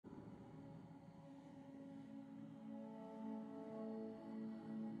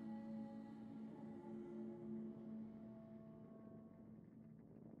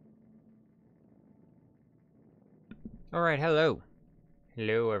Alright, hello.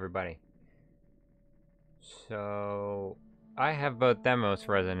 Hello, everybody. So, I have both demos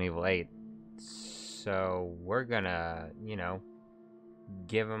for Resident Evil 8. So, we're gonna,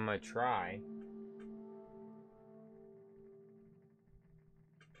 give them a try.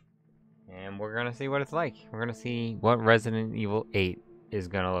 And we're gonna see what it's like. We're gonna see what Resident Evil 8 is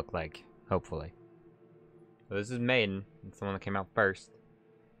gonna look like, hopefully. So, this is Maiden. It's the one that came out first.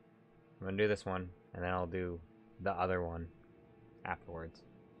 I'm gonna do this one, and then I'll do the other one afterwards.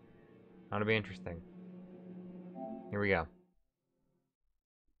 That'll be interesting. Here we go.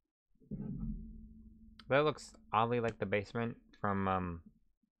 That looks oddly like the basement from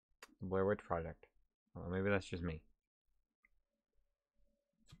the Blair Witch Project. Well, maybe that's just me.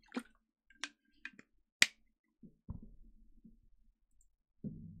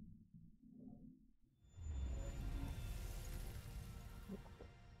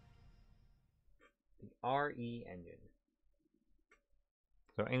 The RE engine.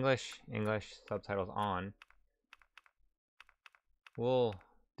 So English, subtitles on. We'll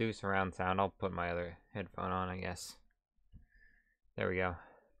do surround sound. I'll put my other headphone on, I guess. There we go.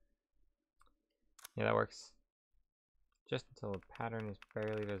 Yeah, that works. Just until the pattern is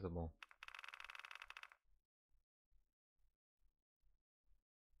barely visible.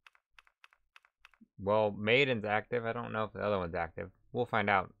 Well, Maiden's active. I don't know if the other one's active. We'll find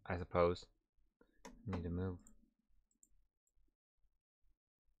out, I suppose. Need to move.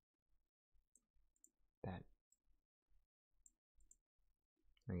 That.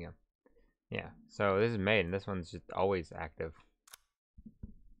 There we go. Yeah, so this is Maiden. This one's just always active.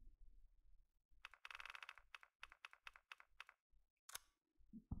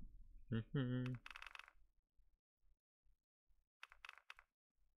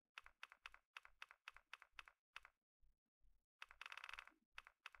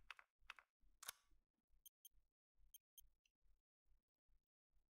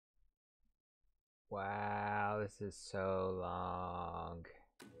 Wow, this is so long.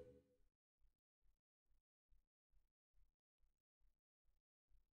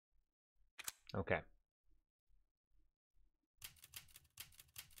 Okay.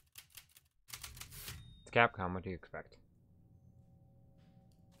 It's Capcom, what do you expect?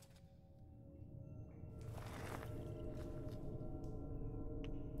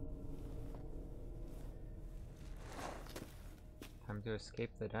 Time to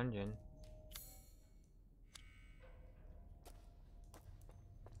escape the dungeon.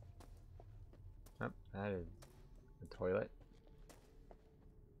 Oh, that is the toilet.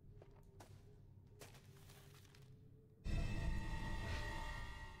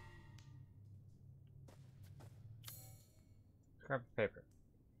 Scrap of paper.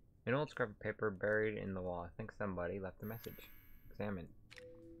 An old scrap of paper buried in the wall. I think somebody left a message. Examine.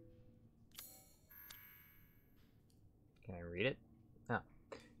 Can I read it? Ah.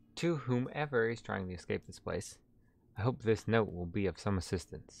 To whomever is trying to escape this place, I hope this note will be of some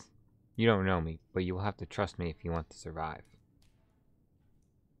assistance. You don't know me, but you will have to trust me if you want to survive.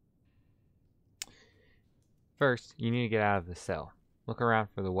 First, you need to get out of the cell. Look around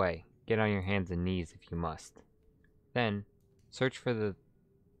for the way. Get on your hands and knees if you must. Then, search for the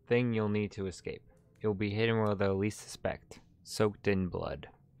thing you'll need to escape. It will be hidden where they'll least suspect. Soaked in blood.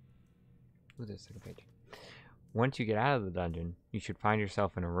 Ooh, there's a second page. Once you get out of the dungeon, you should find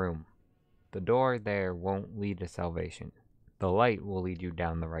yourself in a room. The door there won't lead to salvation. The light will lead you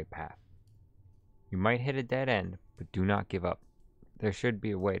down the right path. You might hit a dead end, but do not give up. There should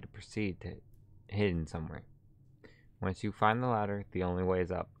be a way to proceed to hidden somewhere. Once you find the ladder, the only way is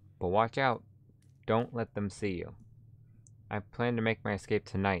up. But watch out. Don't let them see you. I plan to make my escape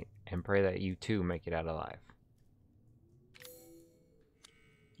tonight and pray that you too make it out alive.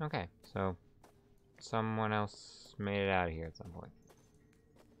 Okay, so someone else made it out of here at some point.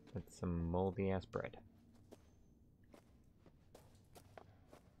 That's some moldy ass bread.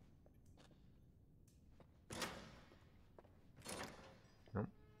 Nope.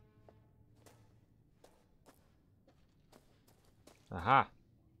 Aha!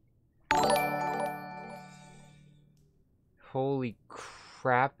 Holy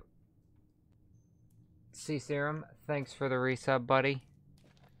crap. Sea Serum, thanks for the resub, buddy.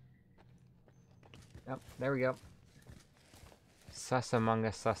 Oh, there we go. Sus Among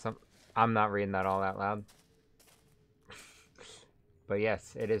Us, I'm not reading that all out loud. But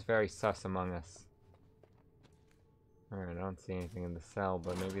yes, it is very sus Among Us. Alright, I don't see anything in the cell,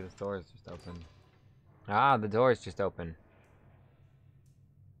 but maybe this door is just open. Ah, the door is just open.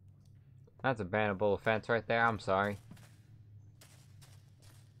 That's a bannable offense right there, I'm sorry.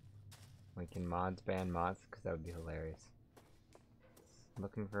 Wait, can mods ban mods? Because that would be hilarious.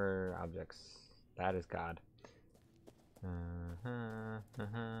 Looking for objects. That is God.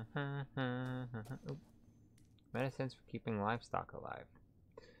 Oop. Medicines for keeping livestock alive.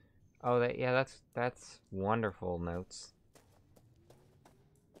 Oh, that's wonderful notes.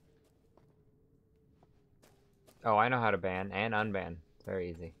 Oh, I know how to ban and unban. It's very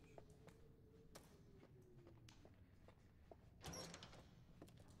easy.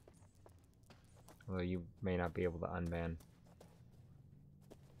 Although you may not be able to unban.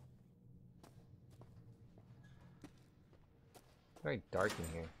 It's very dark in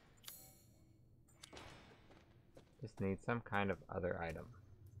here. Just need some kind of other item.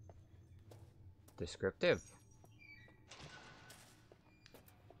 Descriptive.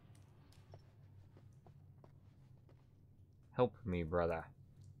 Help me, brother.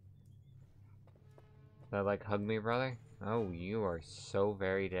 Is that like hug me, brother? Oh, you are so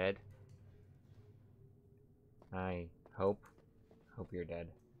very dead. I hope you're dead.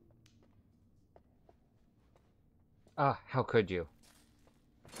 Ah, how could you?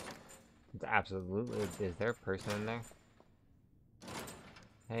 It's absolutely. Is there a person in there?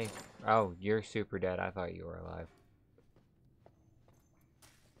 Hey. Oh, you're super dead. I thought you were alive.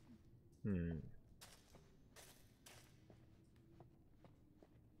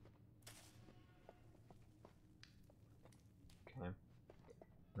 Okay.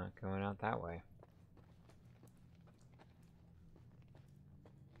 Not going out that way.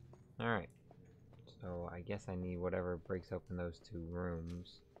 Alright. So I guess I need whatever breaks open those two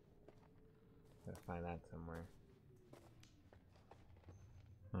rooms. Gotta find that somewhere.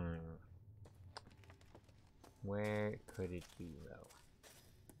 Where could it be, though?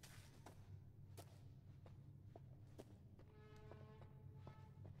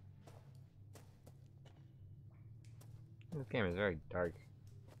 This game is very dark.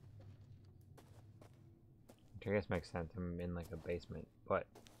 Which I guess makes sense. I'm in like a basement, but...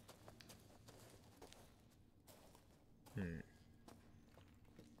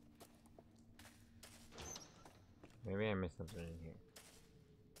 Maybe I missed something in here.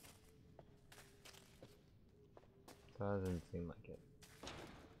 Doesn't seem like it.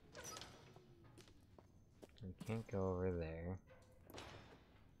 I can't go over there.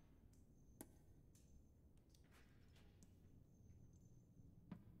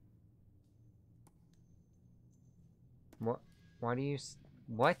 What? Why do you...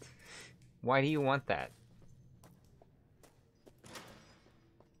 What? Why do you want that?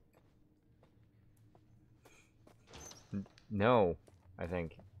 No, I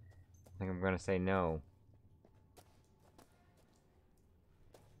think. I think I'm gonna say no.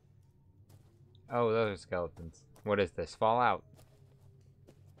 Oh, those are skeletons. What is this? Fallout.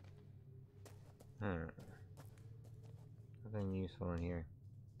 Nothing useful in here.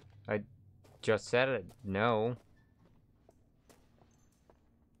 I just said it. No.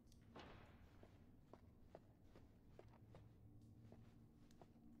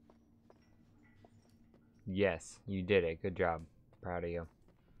 Yes, you did it. Good job. Proud of you.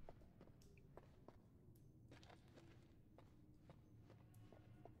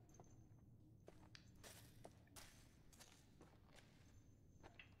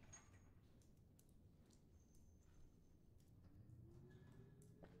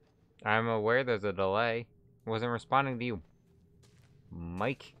 I'm aware there's a delay. Wasn't responding to you.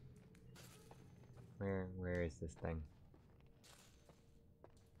 Mike. Where is this thing?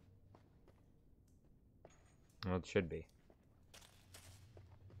 Well, it should be.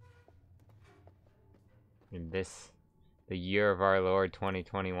 In this, the year of our Lord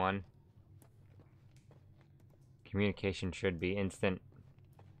 2021. Communication should be instant.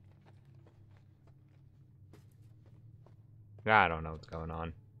 I don't know what's going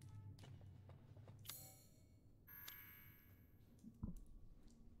on.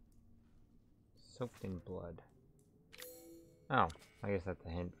 Soaked in blood. Oh, I guess that's a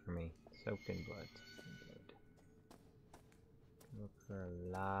hint for me. Soaked in blood. Look for a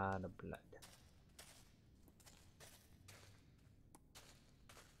lot of blood.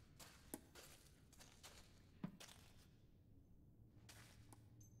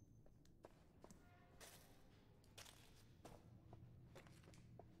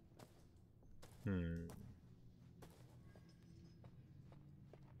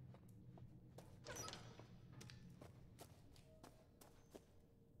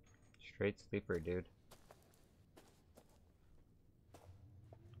 Straight sleeper, dude.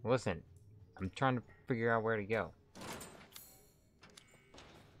 Listen, I'm trying to figure out where to go.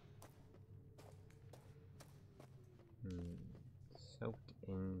 Soaked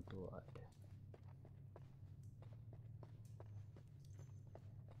in blood.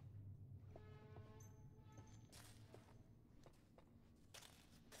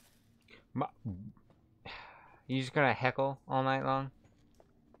 You just gonna heckle all night long?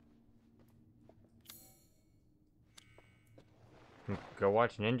 Go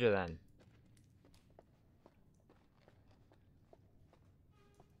watch Ninja then.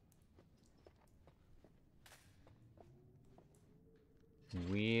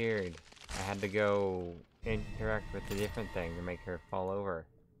 Weird. I had to go interact with a different thing to make her fall over.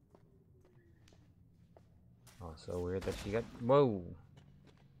 Oh, so weird that she got... Whoa!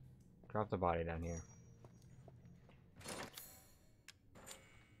 Drop the body down here.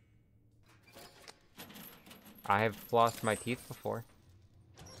 I have flossed my teeth before.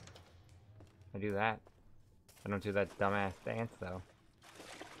 I do that. I don't do that dumbass dance, though.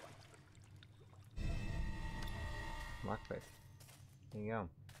 Lockpick. There you go.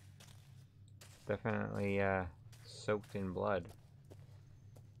 Definitely, soaked in blood.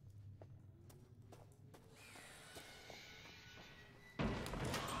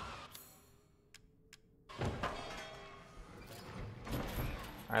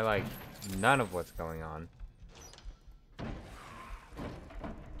 I like none of what's going on.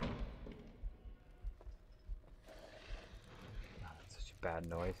 Oh, that's such a bad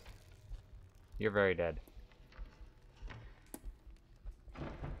noise. You're very dead.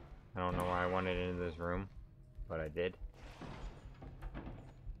 I don't know why I wanted into this room, but I did.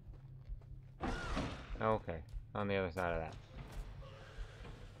 Okay, on the other side of that.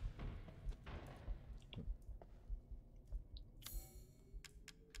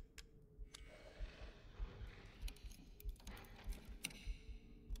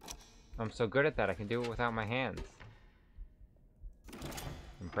 I'm so good at that, I can do it without my hands.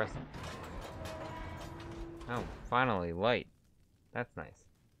 Impressive. Oh, finally, light. That's nice.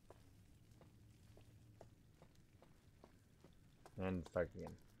 And start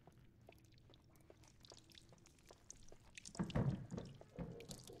again.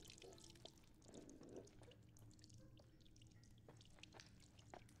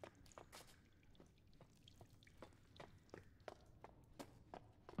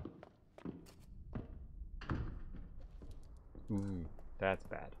 Ooh, that's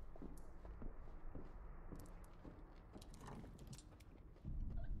bad.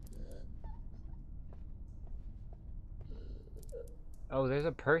 Oh, there's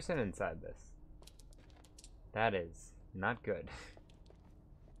a person inside this. That is not good.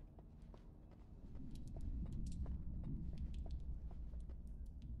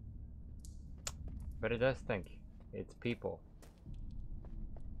 But it does think. It's people.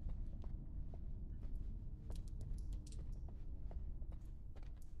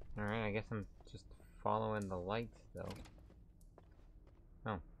 Alright, I guess I'm just following the lights, though.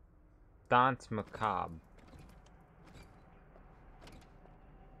 Oh. Dance Macabre.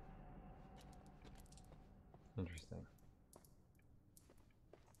 Interesting.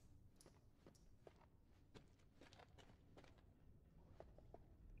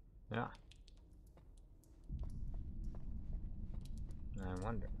 Yeah. I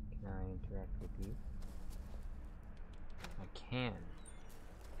wonder, can I interact with you? I can.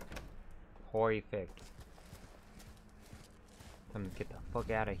 Perfect. Time to get the fuck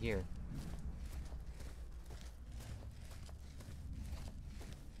out of here.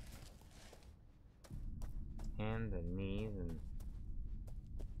 Hands and knees and...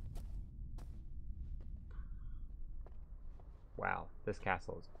 Wow, this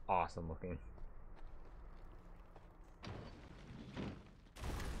castle is awesome looking.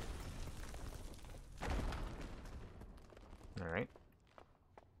 Alright.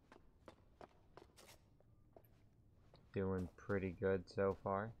 Doing pretty good so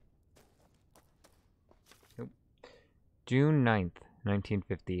far. Nope. June 9th,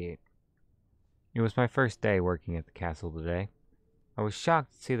 1958. It was my first day working at the castle today. I was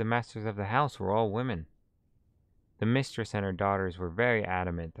shocked to see the masters of the house were all women. The mistress and her daughters were very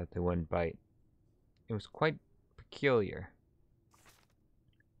adamant that they wouldn't bite. It was quite peculiar.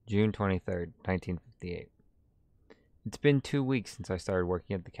 June 23rd, 1958. It's been 2 weeks since I started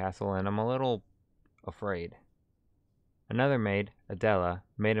working at the castle, and I'm a little afraid. Another maid, Adela,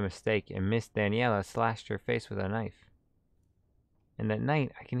 made a mistake, and Miss Daniela slashed her face with a knife. And at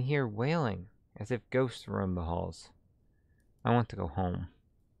night, I can hear wailing, as if ghosts roam the halls. I want to go home.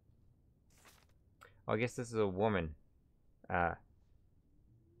 Oh, I guess this is a woman. July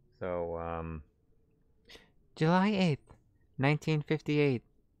 8th, 1958.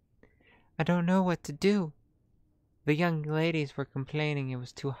 I don't know what to do. The young ladies were complaining it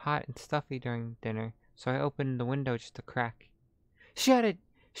was too hot and stuffy during dinner, so I opened the window just a crack. Shut it!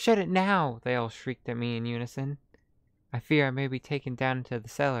 Shut it now! They all shrieked at me in unison. I fear I may be taken down into the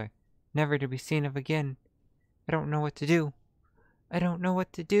cellar, never to be seen of again. I don't know what to do. I don't know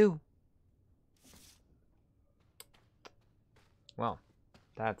what to do. Well,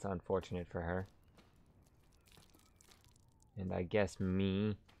 that's unfortunate for her. And I guess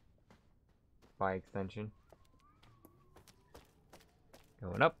me, by extension.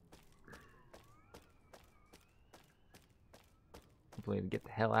 Going up. Hopefully we get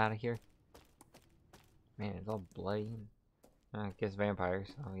the hell out of here. Man, it's all bloody. I guess vampires.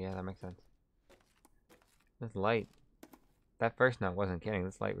 Oh yeah, that makes sense. This light. That first note wasn't kidding.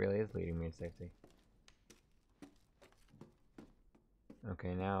 This light really is leading me to safety.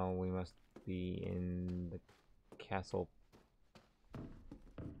 Okay, now we must be in the castle.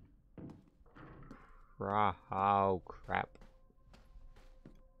 Oh, crap.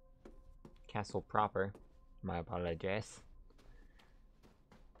 Castle proper. My apologies.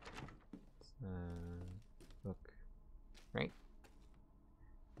 Look. Right?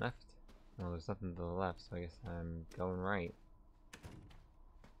 Left? Oh, there's nothing to the left, so I guess I'm going right.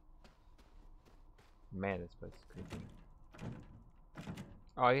 Man, this place is creepy.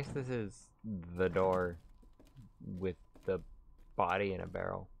 Oh, I guess this is the door with the body in a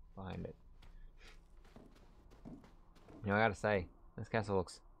barrel behind it. You know, I gotta say, this castle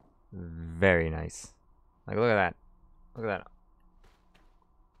looks very nice. Like, look at that. Look at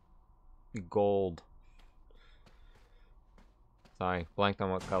that. Gold. Sorry, blanked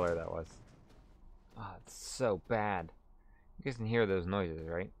on what color that was. Ah, oh, it's so bad. You guys can hear those noises,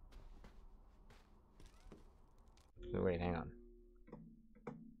 right? Wait, hang on.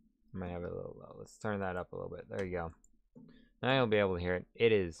 I might have it a little low. Let's turn that up a little bit. There you go. Now you'll be able to hear it.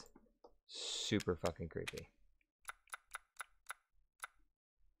 It is super fucking creepy.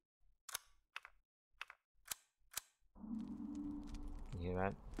 You hear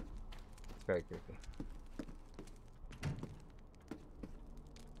that? It's very creepy.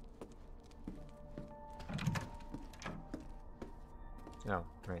 Oh,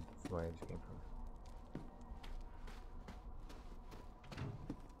 right. That's the way I just came from.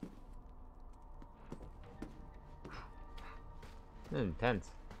 This is intense.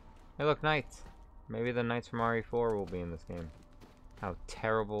 Hey, look, knights. Maybe the knights from RE4 will be in this game. How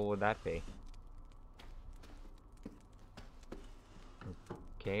terrible would that be?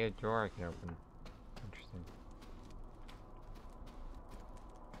 Okay, a drawer I can open. Interesting.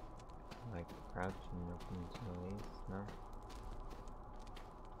 Like crouch and open to release? No?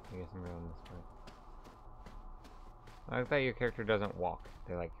 I guess I'm going this way. I like that your character doesn't walk.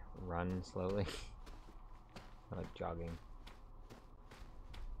 They like run slowly. Or like jogging.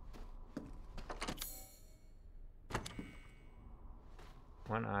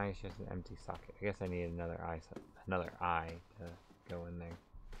 One eye is just an empty socket. I guess I need another eye to go in there.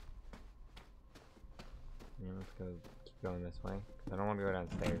 Yeah, let's go keep going this way. Cause I don't want to go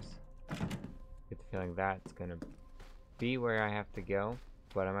downstairs. Get the feeling that's gonna be where I have to go,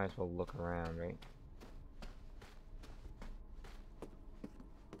 but I might as well look around, right?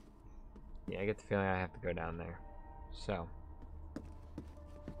 Yeah, I get the feeling I have to go down there. So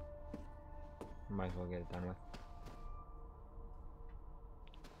might as well get it done with.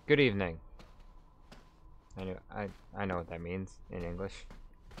 Good evening. I know what that means in English.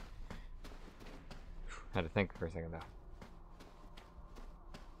 Had to think for a second though.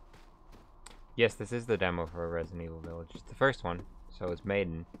 Yes, this is the demo for Resident Evil Village. It's the first one, so it's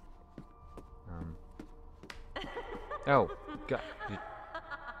Maiden. Oh, God.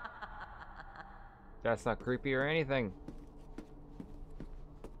 That's not creepy or anything.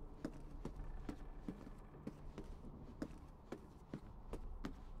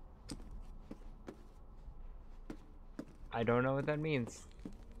 I don't know what that means.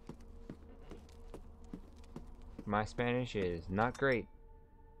 My Spanish is not great.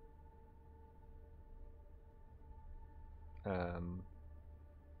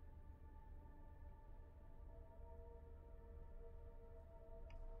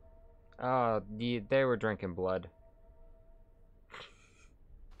 Oh, they were drinking blood.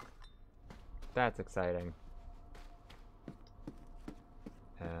 That's exciting.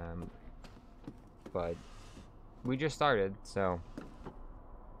 But we just started, so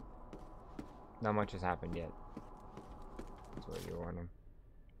not much has happened yet. That's what you're wondering.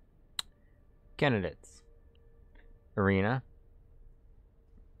 Candidates: Irina,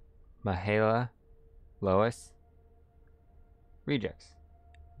 Mahala, Lois. Rejects: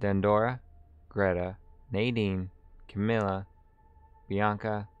 Dandora, Greta, Nadine, Camilla,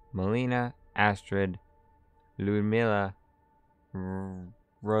 Bianca, Melina, Astrid, Ludmilla,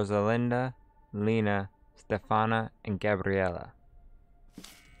 Rosalinda, Lena, Stefana, and Gabriella.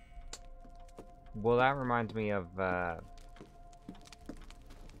 Well, that reminds me of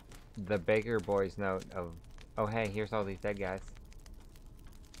the Baker Boys note of, oh hey, here's all these dead guys.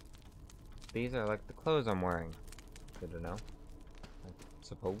 These are like the clothes I'm wearing. Good to know.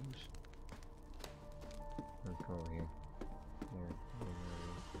 suppose. Let's go over here.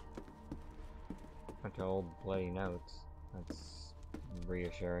 Bunch of old bloody notes. That's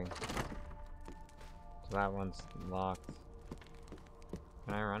reassuring. So that one's locked.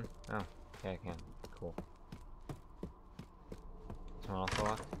 Can I run? Oh, yeah, I can. Cool. This one also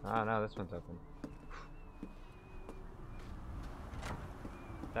locked? Oh no, this one's open.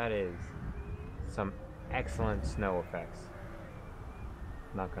 That is some excellent snow effects.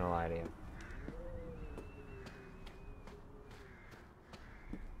 Not gonna lie to you.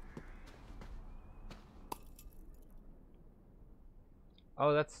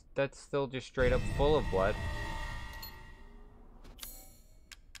 Oh, that's still just straight up full of blood.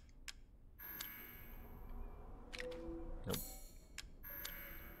 Nope.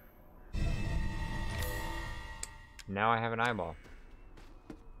 Now I have an eyeball.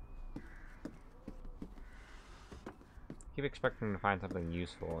 Keep expecting to find something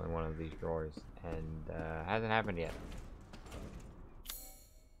useful in one of these drawers, and hasn't happened yet.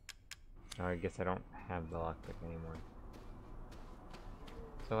 Oh, I guess I don't have the lockpick anymore.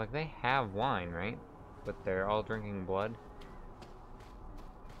 So, like, they have wine, right? But they're all drinking blood,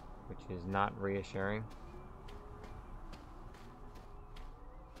 which is not reassuring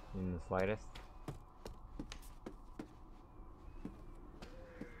in the slightest.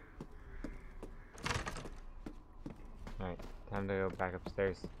 Alright, time to go back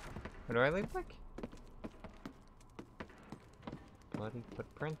upstairs. Where do I leave, like? Bloody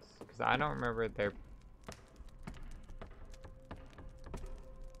footprints? Because I don't remember their...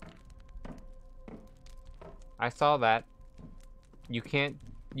 I saw that. You can't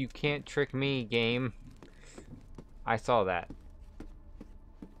trick me, game. I saw that.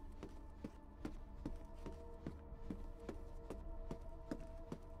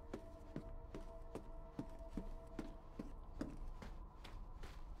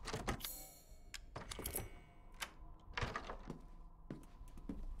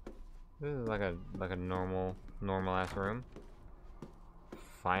 This is like a normal ass room.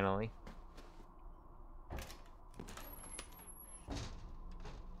 Finally.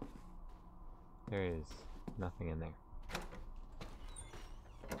 There is nothing in there.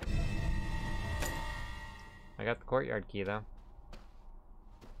 I got the courtyard key though.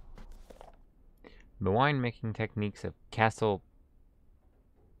 The winemaking techniques of Castle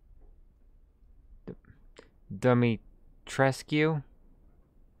Dimitrescu?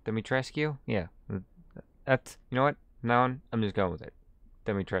 Dimitrescu? Yeah. That's, you know what? Now on, I'm just going with it.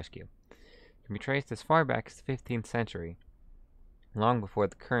 Dimitrescu. Can be traced as far back as the 15th century, long before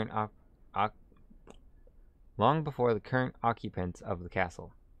the current occupants of the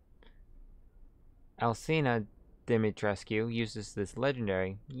castle. Alcina Dimitrescu uses this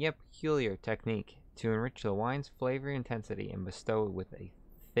legendary, yet peculiar technique to enrich the wine's flavor intensity and bestow it with a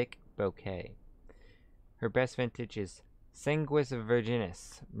thick bouquet. Her best vintage is Sanguis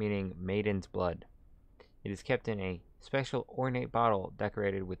Virginis, meaning maiden's blood. It is kept in a special ornate bottle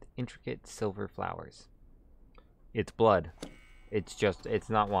decorated with intricate silver flowers. It's blood. It's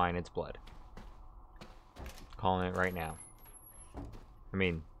not wine, it's blood. Calling it right now. I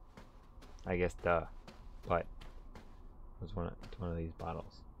mean, I guess duh, but it's one of these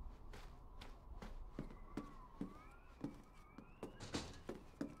bottles.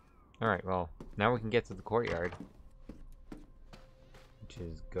 Alright, well, now we can get to the courtyard, which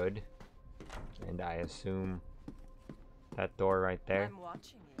is good. And I assume that door right there. I'm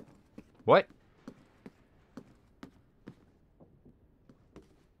watching you. What?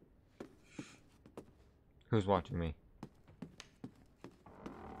 Who's watching me?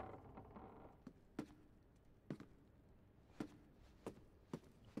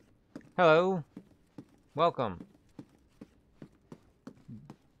 Hello. Welcome.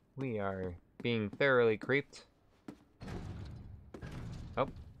 We are being thoroughly creeped. Oh,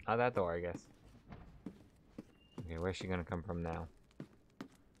 out that door, I guess. Okay, where's she gonna come from now?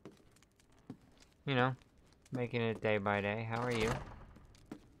 You know, making it day by day. How are you?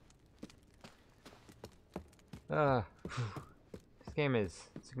 This game is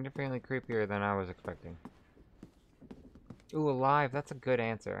significantly creepier than I was expecting. Ooh, alive. That's a good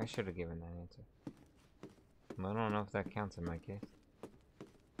answer. I should have given that answer. I don't know if that counts in my case.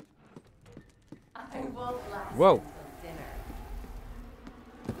 I won't last Whoa! until dinner.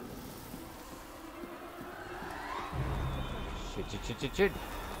 Shit.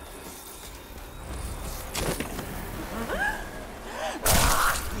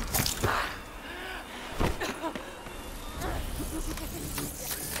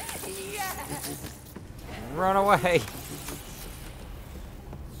 Run away!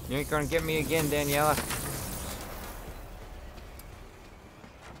 You ain't gonna get me again, Daniela.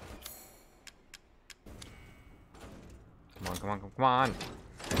 come on, come on.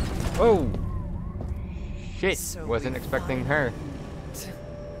 Oh! Shit! So Wasn't we expecting her.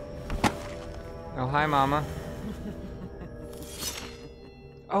 Oh, hi, Mama.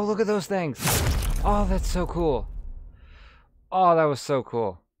 Oh, look at those things! Oh, that's so cool. Oh, that was so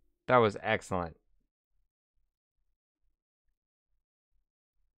cool. That was excellent.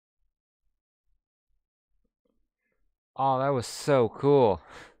 Oh, that was so cool.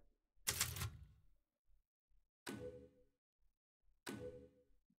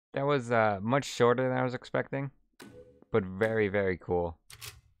 That was much shorter than I was expecting, but very, very cool.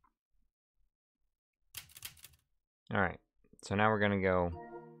 Alright, so now we're gonna go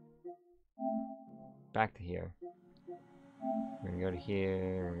back to here. We're gonna go to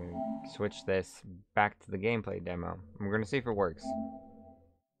here, we're gonna switch this back to the gameplay demo. And we're gonna see if it works.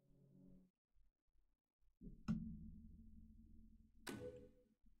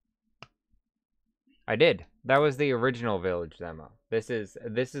 I did. That was the original village demo. This is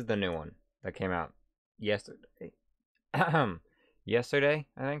the new one that came out yesterday. Yesterday,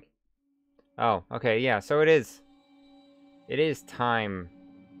 I think. Oh, okay, yeah. So it is time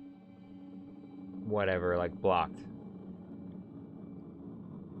whatever, like blocked.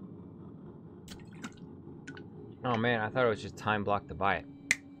 Oh man, I thought it was just time blocked to buy it.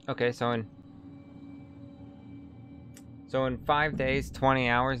 Okay, so in 5 days, 20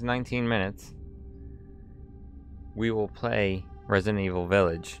 hours, 19 minutes, we will play Resident Evil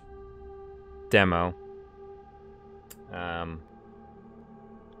Village demo,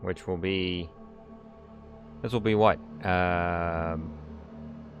 which will be, this will be what,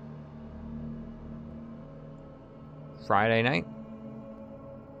 Friday night,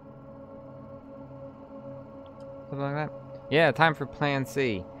 something like that. Yeah, time for Plan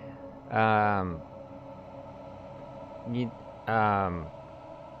C.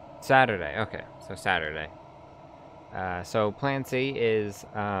 Saturday. Okay, so Saturday. So Plan C is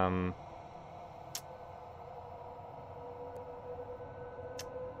I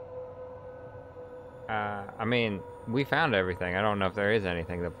mean, we found everything. I don't know if there is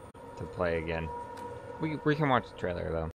anything to play again. We can watch the trailer though.